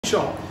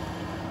Shop.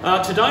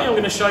 Today I'm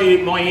going to show you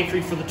my entry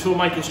for the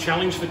Toolmakers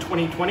Challenge for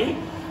 2020,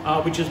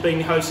 which is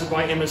being hosted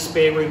by Emma's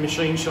Spare Room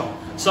Machine Shop.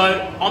 So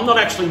I'm not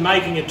actually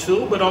making a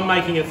tool, but I'm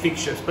making a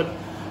fixture. But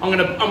I'm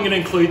going to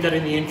include that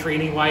in the entry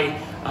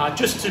anyway,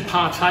 just to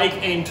partake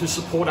and to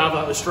support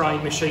other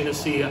Australian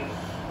machinists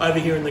over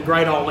here in the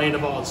great old land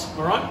of Oz.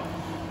 All right.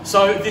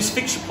 So this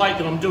fixture plate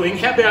that I'm doing,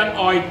 how about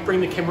I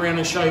bring the camera around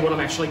and show you what I'm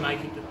actually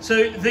making.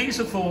 So these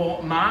are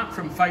for Mark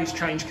from Phase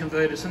Change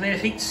Converters, and they're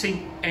heat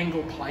sink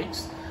angle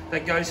plates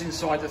that goes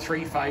inside the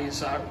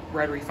three-phase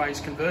rotary phase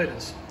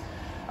converters.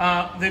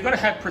 They've got to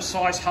have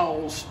precise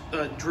holes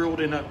drilled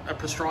in a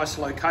precise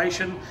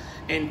location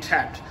and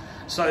tapped.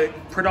 So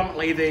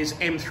predominantly there's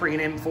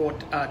M3 and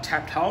M4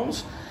 tapped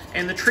holes,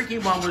 and the tricky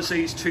one was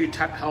these two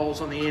tapped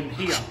holes on the end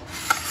here.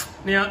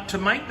 Now, to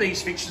make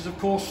these fixtures, of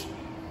course,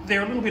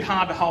 they're a little bit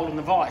hard to hold in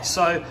the vise,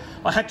 so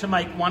I had to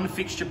make one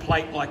fixture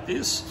plate like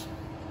this,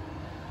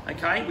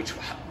 okay,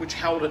 which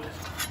held it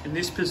in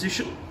this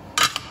position,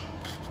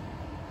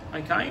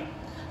 okay,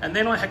 and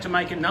then I had to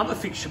make another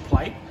fixture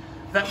plate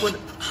that would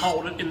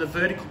hold it in the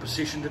vertical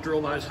position to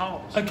drill those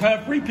holes. Okay,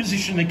 I've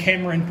repositioned the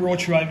camera and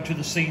brought you over to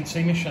the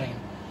CNC machine.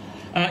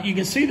 You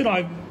can see that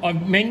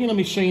I've manually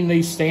machined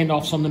these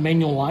standoffs on the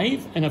manual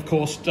lathe, and of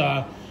course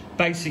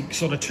basic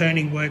sort of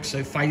turning work,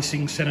 so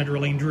facing, center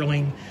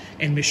drilling,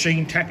 and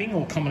machine tapping,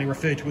 or commonly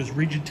referred to as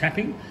rigid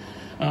tapping,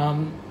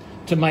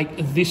 to make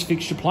this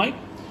fixture plate.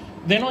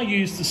 Then I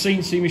used the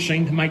CNC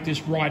machine to make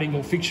this right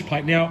angle fixture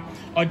plate. Now,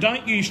 I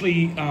don't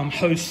usually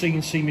host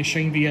CNC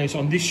machine videos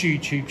on this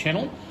YouTube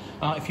channel.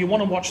 If you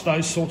want to watch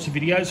those sorts of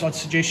videos, I'd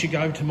suggest you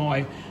go to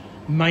my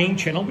main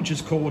channel, which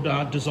is called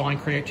Design,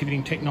 Creativity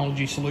and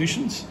Technology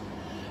Solutions.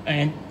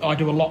 And I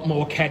do a lot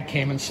more CAD,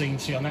 CAM and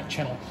CNC on that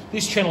channel.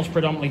 This channel is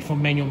predominantly for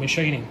manual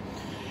machining.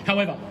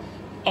 However,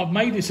 I've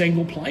made this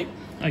angle plate,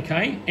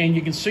 okay, and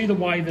you can see the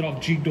way that I've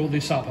jigged all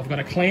this up. I've got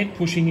a clamp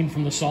pushing in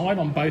from the side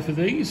on both of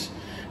these,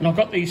 and I've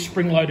got these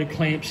spring-loaded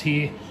clamps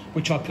here,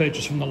 which I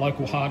purchased from the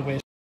local hardware.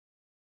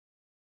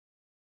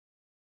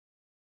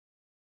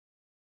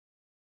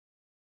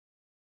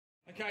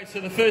 Okay,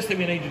 so the first thing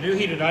we need to do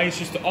here today is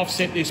just to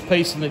offset this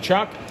piece in the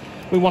chuck.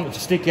 We want it to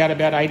stick out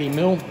about 80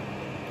 mil.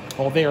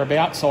 Or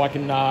thereabouts, so I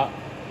can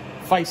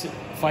face it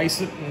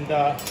and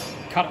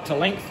cut it to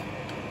length,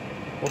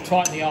 or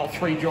tighten the old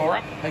 3-jaw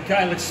up.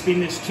 Okay, let's spin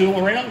this tool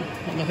around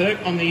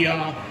on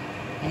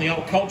the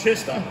old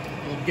Colchester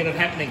and get it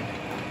happening.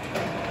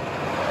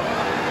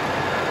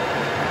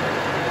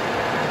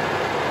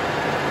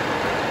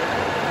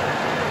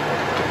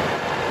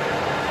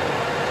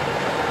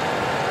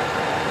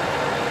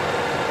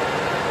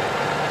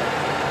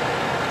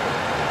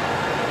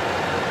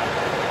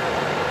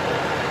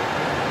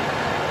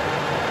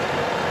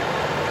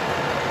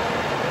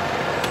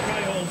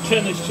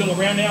 Turn this tool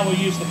around now. We'll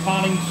use the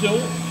parting tool,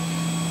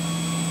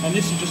 and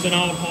this is just an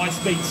old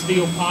high-speed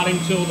steel parting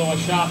tool that I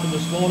sharpened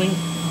this morning,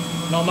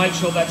 and I'll make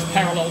sure that's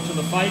parallel to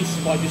the face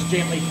by just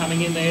gently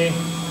coming in there.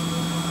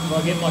 So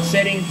I get my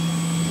setting,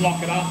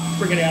 lock it up,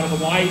 bring it out of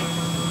the way.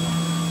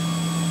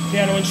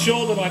 Now, to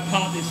ensure that I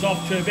part this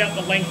off to about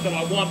the length that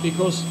I want,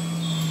 because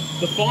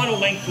the final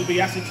length will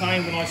be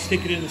ascertained when I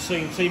stick it in the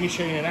CNC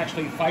machine and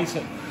actually face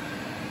it.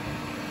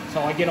 So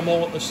I get them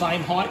all at the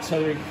same height,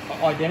 so they're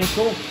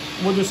identical.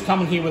 We'll just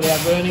come in here with our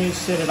verniers,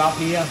 set it up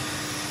here,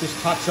 just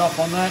touch off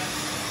on that,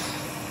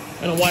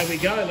 and away we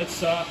go.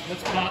 Let's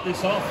part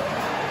this off.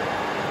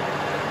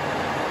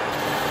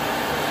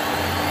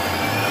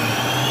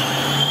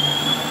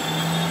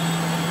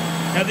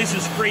 Now this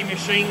is free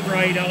machine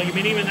grade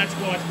aluminium, and that's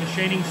why it's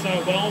machining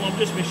so well. I'm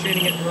just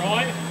machining it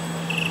dry,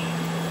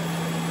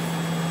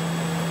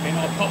 and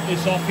I'll pop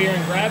this off here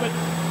and grab it.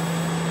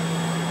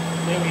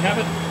 There we have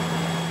it.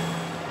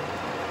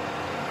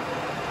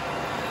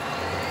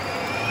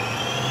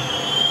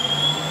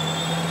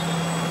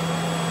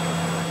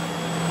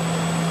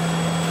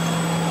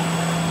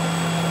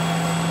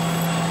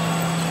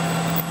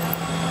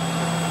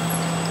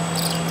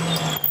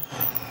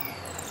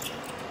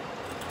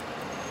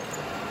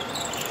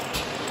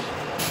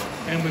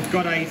 And we've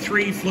got a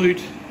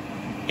 3-flute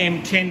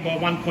M10 by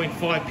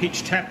 1.5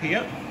 pitch tap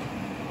here,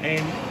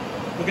 and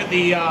we'll get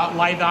the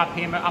lathe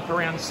RPM up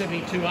around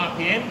 72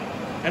 RPM,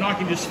 and I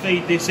can just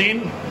feed this in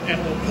and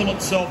it will pull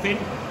itself in,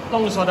 as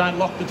long as I don't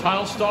lock the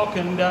tailstock,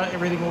 and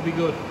everything will be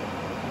good.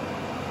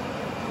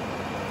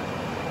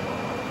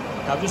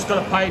 I've just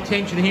got to pay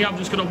attention here. I'm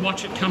just going to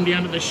watch it come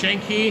down to the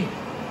shank here,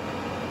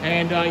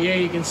 and yeah,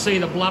 you can see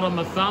the blood on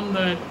the thumb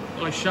that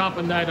I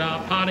sharpened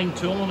that parting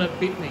tool and it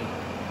bit me.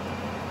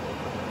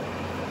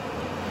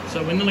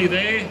 So we're nearly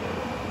there.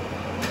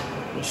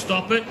 We'll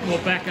stop it,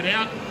 we'll back it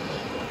out.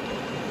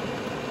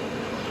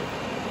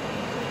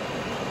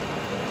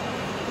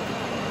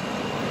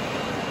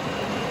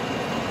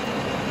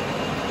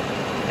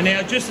 And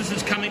now, just as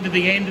it's coming to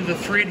the end of the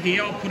thread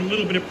here, I'll put a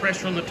little bit of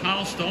pressure on the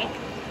tailstock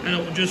and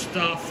it will just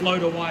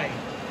float away.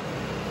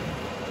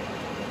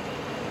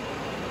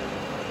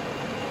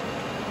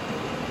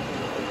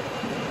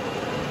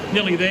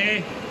 Nearly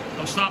there.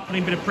 I'll start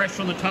putting a bit of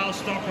pressure on the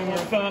tailstock.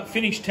 I've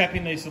finished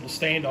tapping these little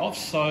standoffs,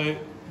 so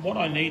what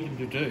I need them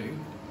to do,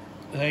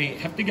 they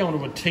have to go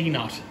into a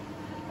T-nut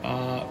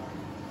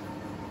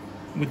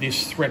with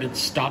this threaded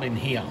stud in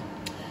here.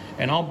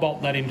 And I'll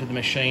bolt that into the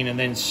machine and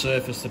then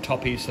surface the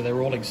top here so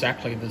they're all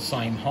exactly the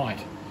same height.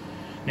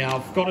 Now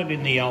I've got it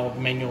in the old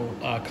manual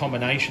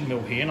combination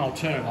mill here, and I'll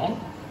turn it on.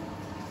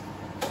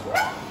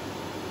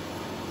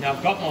 Now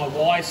I've got my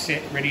Y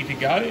set ready to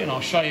go, and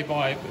I'll show you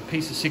by a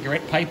piece of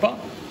cigarette paper.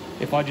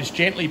 If I just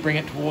gently bring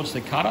it towards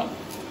the cutter,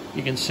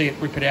 you can see it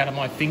rip it out of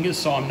my fingers,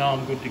 so I know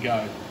I'm good to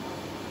go.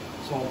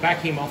 So I'll back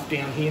him off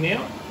down here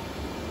now.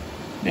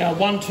 Now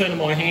one turn of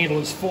my handle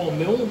is 4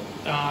 mil.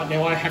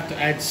 Now I have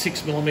to add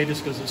 6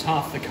 millimeters because it's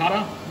half the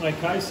cutter.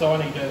 Okay, so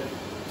I need a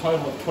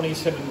total of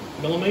 27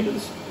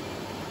 millimeters,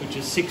 which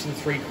is 6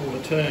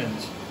 3/4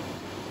 turns.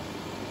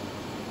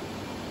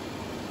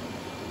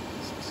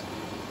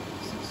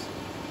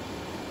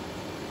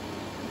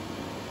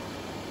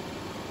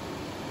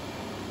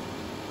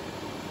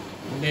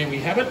 And there we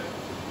have it.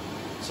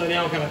 So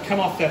now I'm going to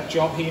come off that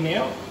job here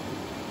now,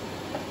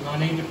 and I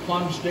need to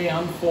plunge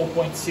down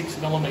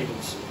 4.6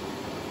 millimeters.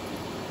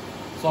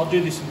 So I'll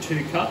do this in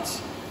 2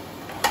 cuts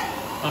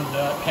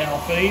under power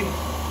feed.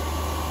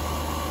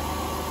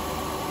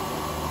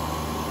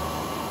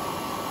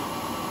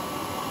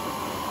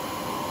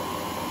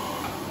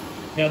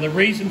 Now the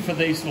reason for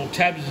these little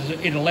tabs is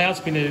it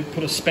allows me to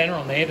put a spanner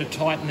on there to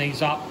tighten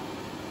these up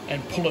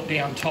and pull it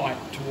down tight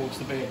towards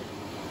the bed.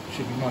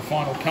 Should be my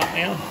final cut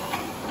now.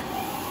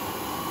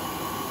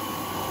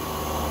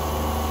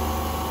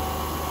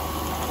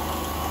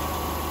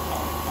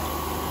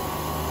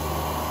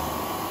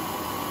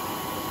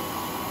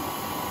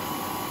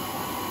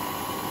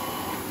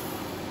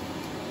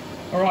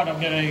 Alright,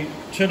 I'm going to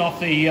turn off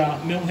the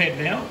mill head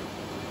now,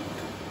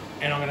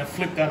 and I'm going to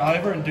flip that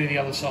over and do the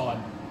other side.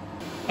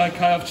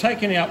 Okay, I've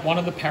taken out one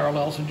of the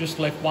parallels and just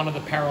left one of the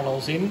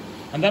parallels in,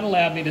 and that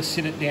allowed me to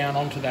sit it down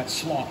onto that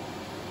slot.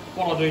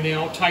 What I'll do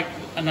now, I'll take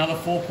another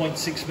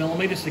 4.6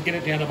 millimeters to get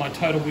it down to my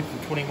total width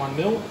of 21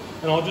 mil,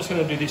 and I'm just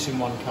going to do this in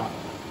one cut.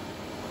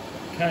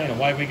 Okay, and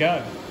away we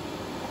go.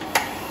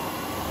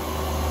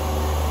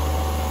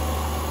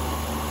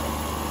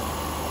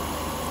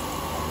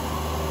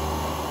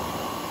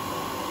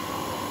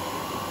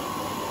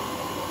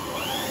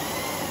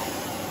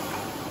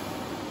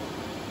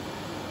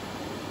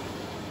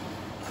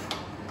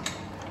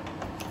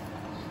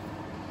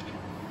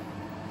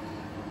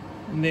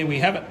 And there we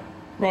have it.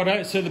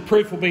 Righto, so the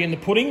proof will be in the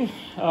pudding.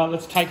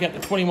 Let's take out the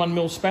 21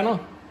 mil spanner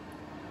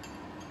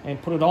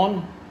and put it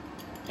on.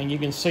 And you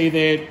can see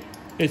there,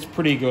 it's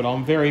pretty good.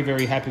 I'm very,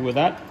 very happy with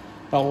that.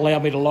 That'll allow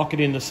me to lock it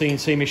in the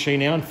CNC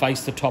machine now and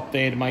face the top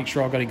there to make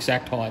sure I've got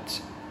exact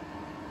heights.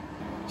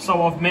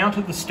 So I've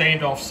mounted the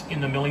standoffs in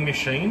the milling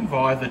machine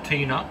via the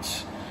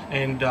T-nuts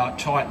and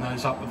tighten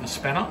those up with the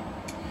spanner.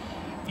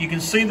 You can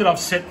see that I've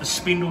set the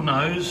spindle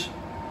nose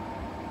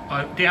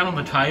down on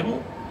the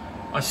table.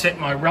 I set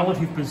my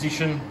relative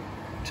position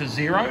to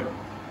 0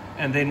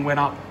 and then went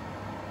up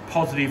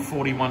positive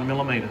 41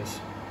 millimeters.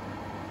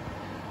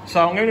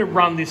 So I'm going to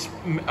run this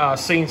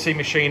CNC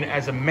machine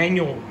as a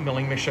manual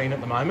milling machine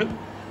at the moment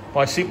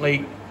by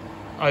simply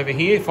over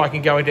here, if I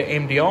can go into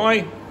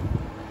MDI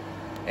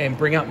and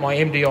bring up my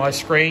MDI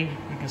screen,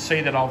 you can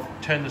see that I've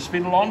turned the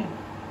spindle on.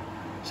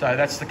 So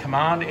that's the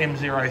command,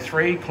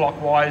 M03,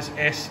 clockwise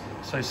S,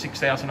 so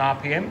 6,000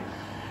 RPM.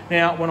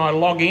 Now when I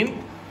log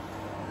in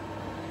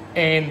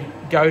and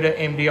go to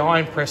MDI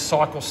and press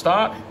cycle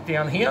start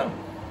down here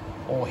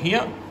or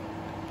here,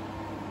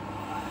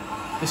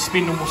 the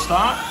spindle will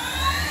start.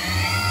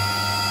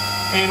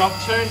 And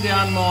I've turned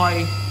down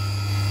my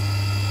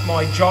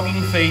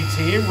jogging feeds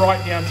here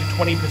right down to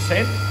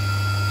 20%.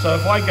 So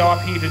if I go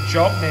up here to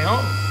jog now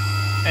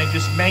and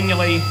just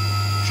manually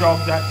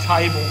jog that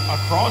table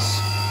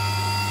across,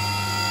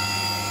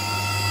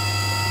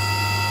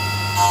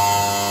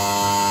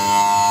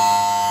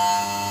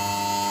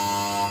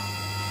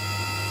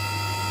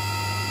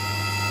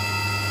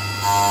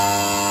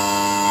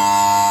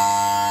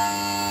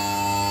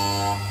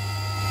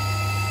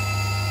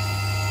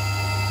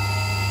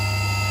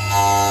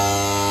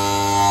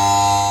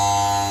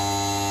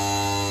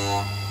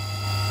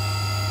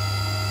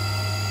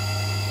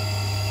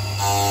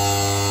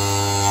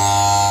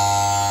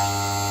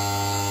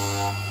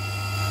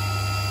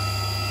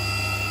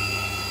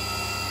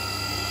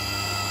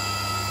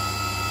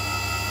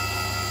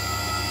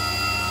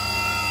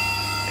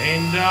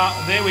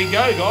 and there we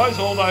go, guys.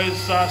 All those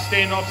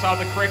standoffs are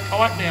the correct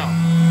height now.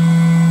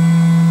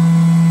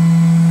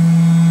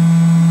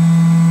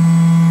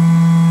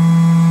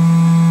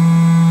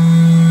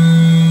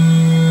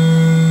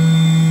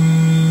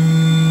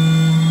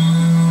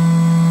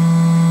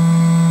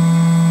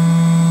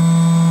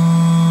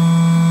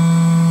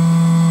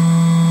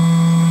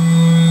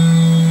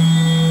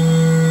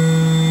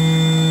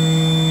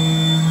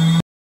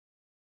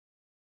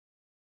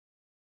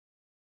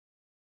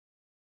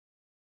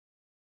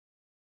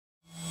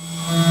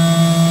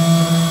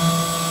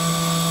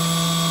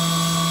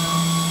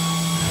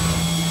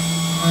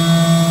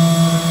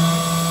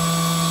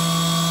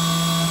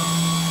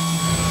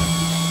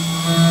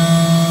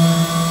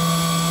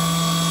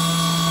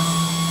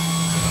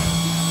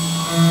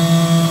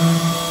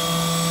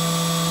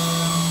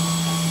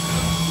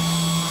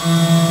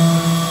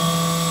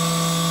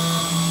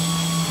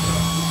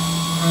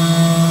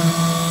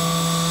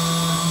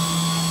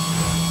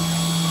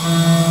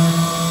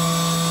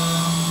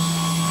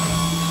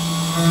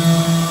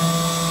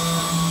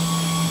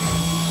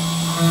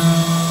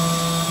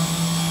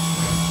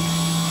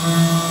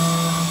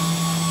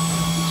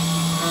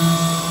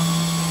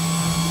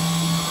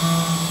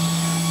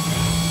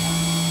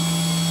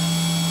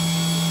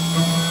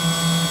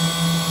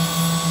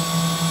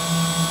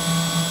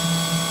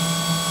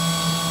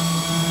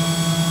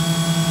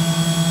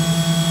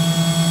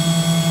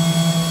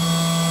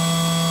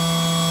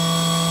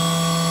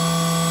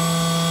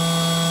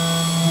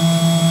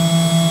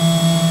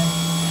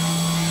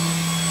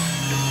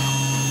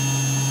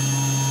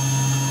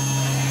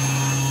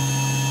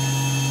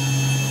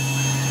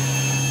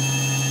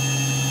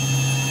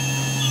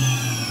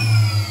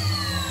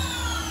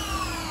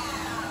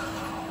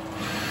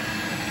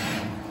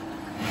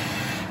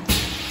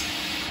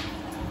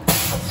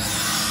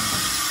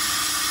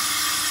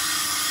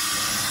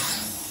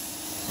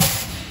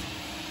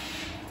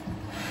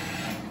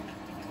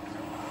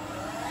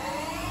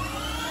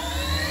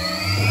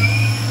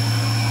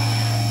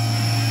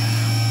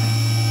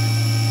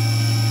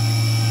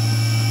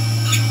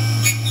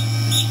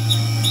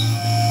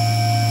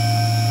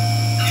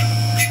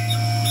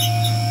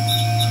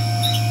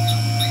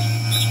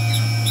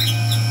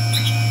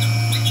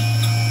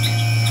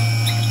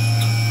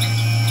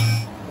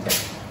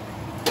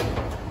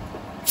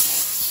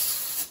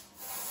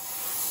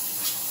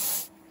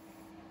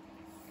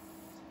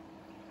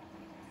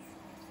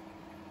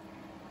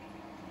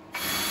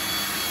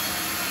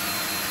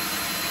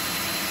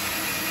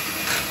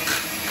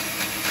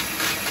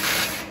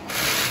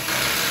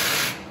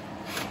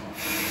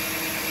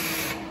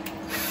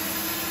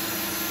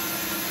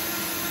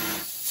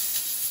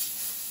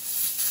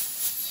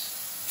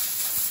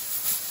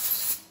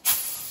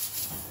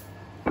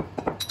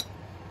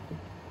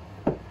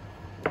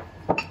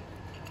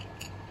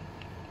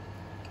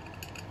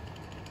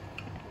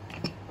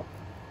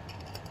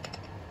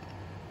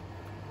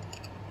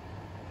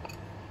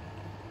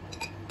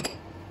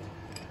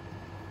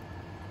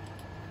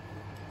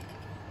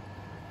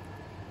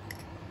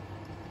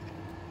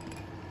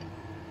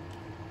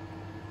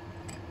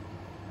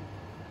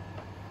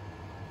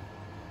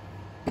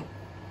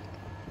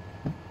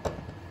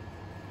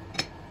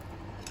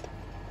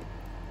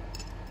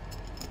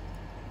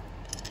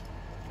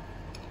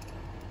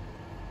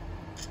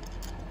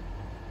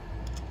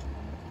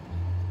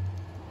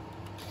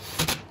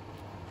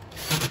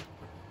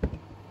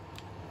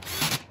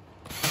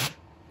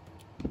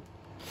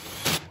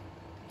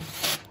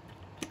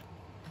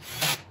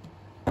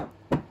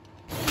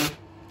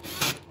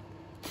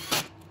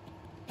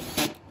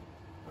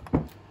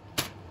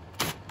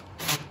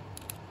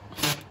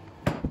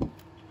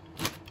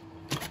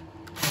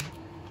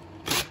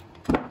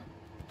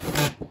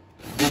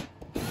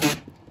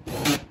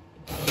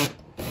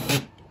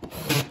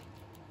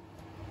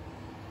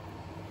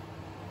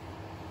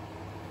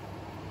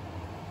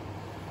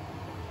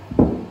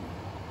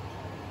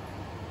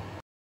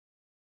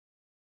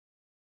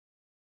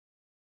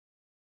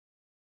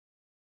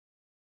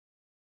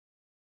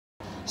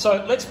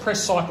 So let's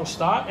press cycle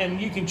start, and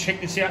you can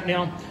check this out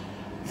now.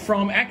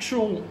 From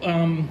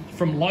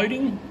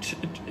loading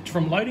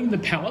the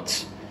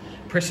pallets,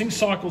 pressing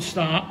cycle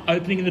start,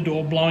 opening the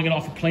door, blowing it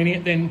off and cleaning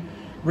it, then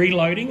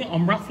reloading,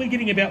 I'm roughly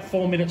getting about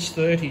 4 minutes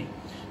 30.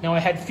 Now I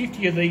had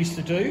 50 of these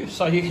to do,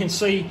 so you can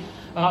see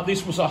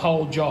this was a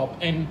whole job,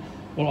 and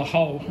well, a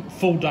whole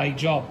full day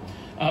job.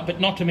 But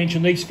not to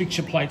mention these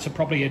fixture plates are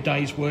probably a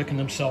day's work in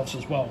themselves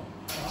as well.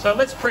 So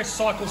let's press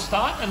cycle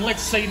start and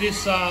let's see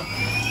this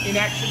in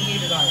action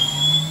here today.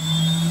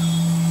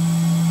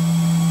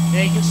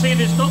 Now you can see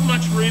there's not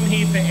much room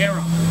here for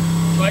error,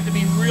 so I have to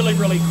be really,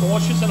 really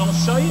cautious, and I'll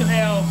show you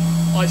how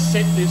I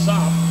set this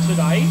up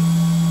today,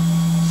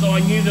 so I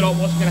knew that I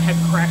wasn't going to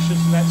have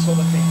crashes and that sort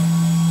of thing.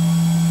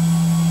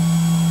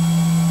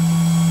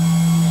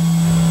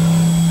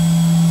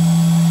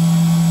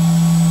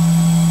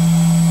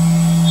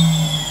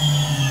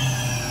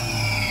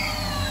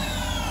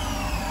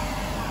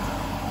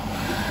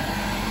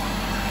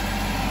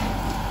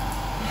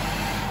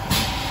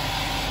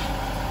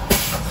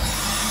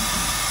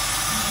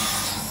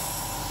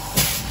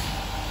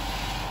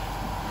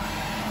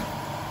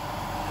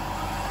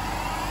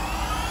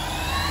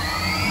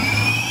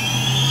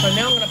 So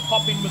now I'm going to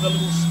pop in with a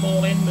little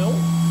small end mill,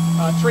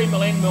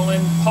 3mm end mill,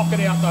 and pocket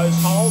out those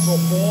holes or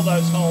bore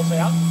those holes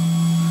out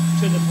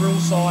to the drill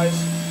size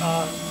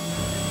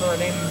for an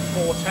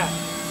M4 tap.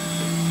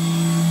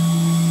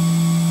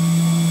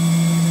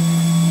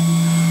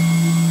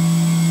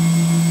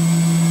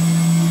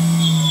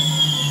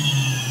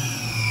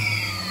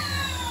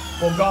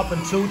 We'll go up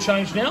and tool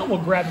change now. We'll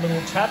grab a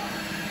little tap.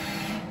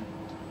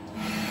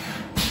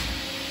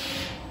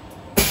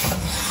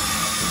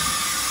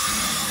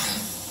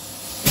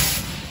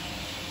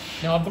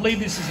 Now I believe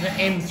this is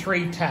an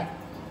M3 tap.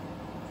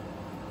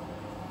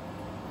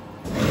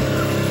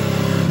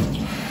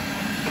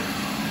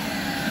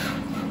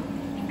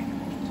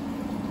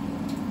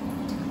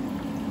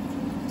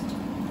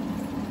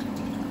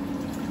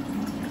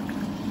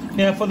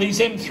 Now for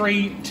these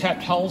M3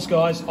 tapped holes,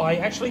 guys, I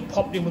actually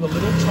popped in with a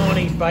little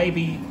tiny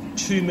baby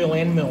 2mm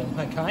end mill,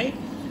 okay,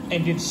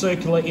 and did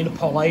circular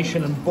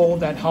interpolation and bored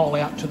that hole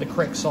out to the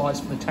correct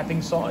size for the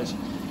tapping size,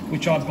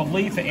 which I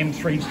believe for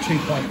M3 is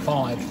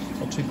 2.5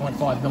 or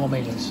 2.5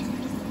 millimeters,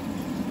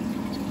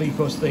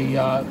 because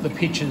the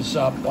pitch is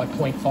by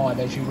 0.5,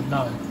 as you would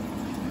know.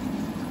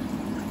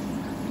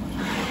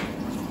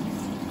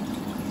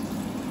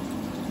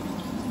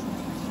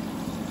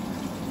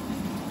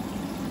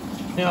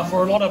 Now,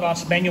 for a lot of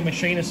us manual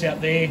machinists out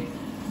there,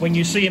 when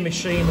you see a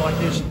machine like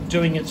this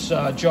doing its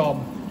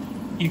job,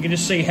 you can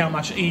just see how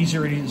much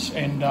easier it is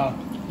and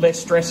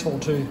less stressful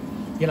too.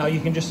 You know, you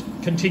can just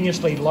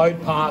continuously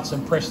load parts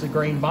and press the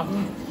green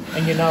button,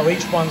 and you know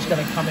each one's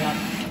going to come out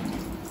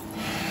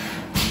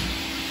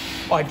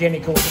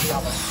identical to the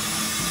other.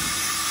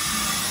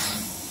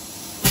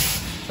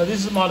 So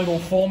this is my little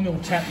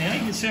 4mm tap now.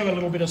 You can see I've got a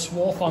little bit of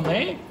swarf on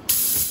there.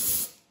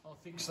 I'll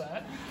fix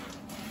that.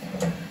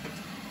 Here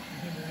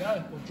we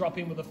go. We'll drop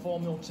in with a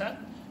 4mm tap.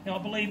 Now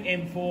I believe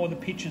M4, the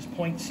pitch is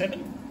 0.7.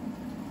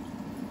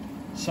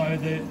 So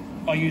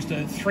I used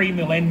a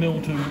 3mm end mill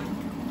to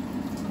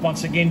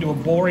once again do a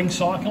boring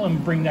cycle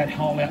and bring that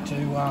hole out to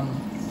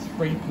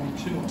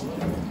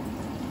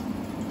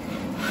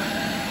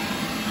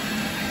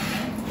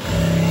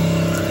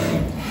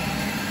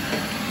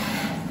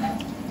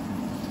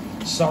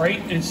Sorry,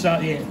 it's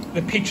yeah,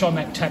 the pitch on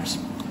that tap's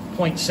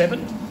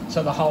 0.7,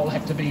 so the hole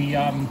had to be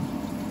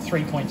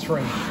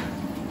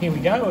 3.3. Here we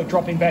go, we're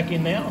dropping back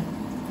in now.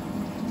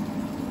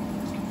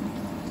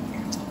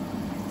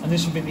 And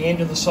this will be the end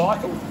of the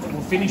cycle.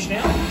 We'll finish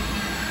now.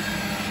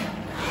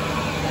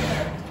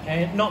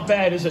 And not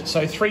bad, is it?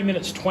 So 3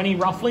 minutes 20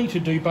 roughly to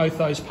do both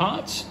those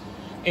parts.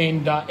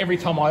 And every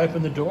time I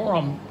open the door,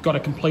 I've got a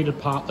completed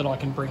part that I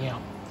can bring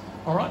out.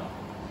 All right.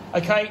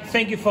 Okay,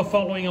 thank you for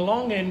following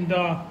along, and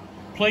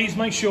please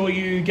make sure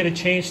you get a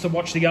chance to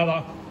watch the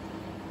other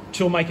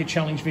Tool Maker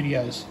Challenge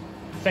videos.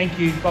 Thank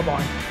you.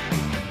 Bye-bye.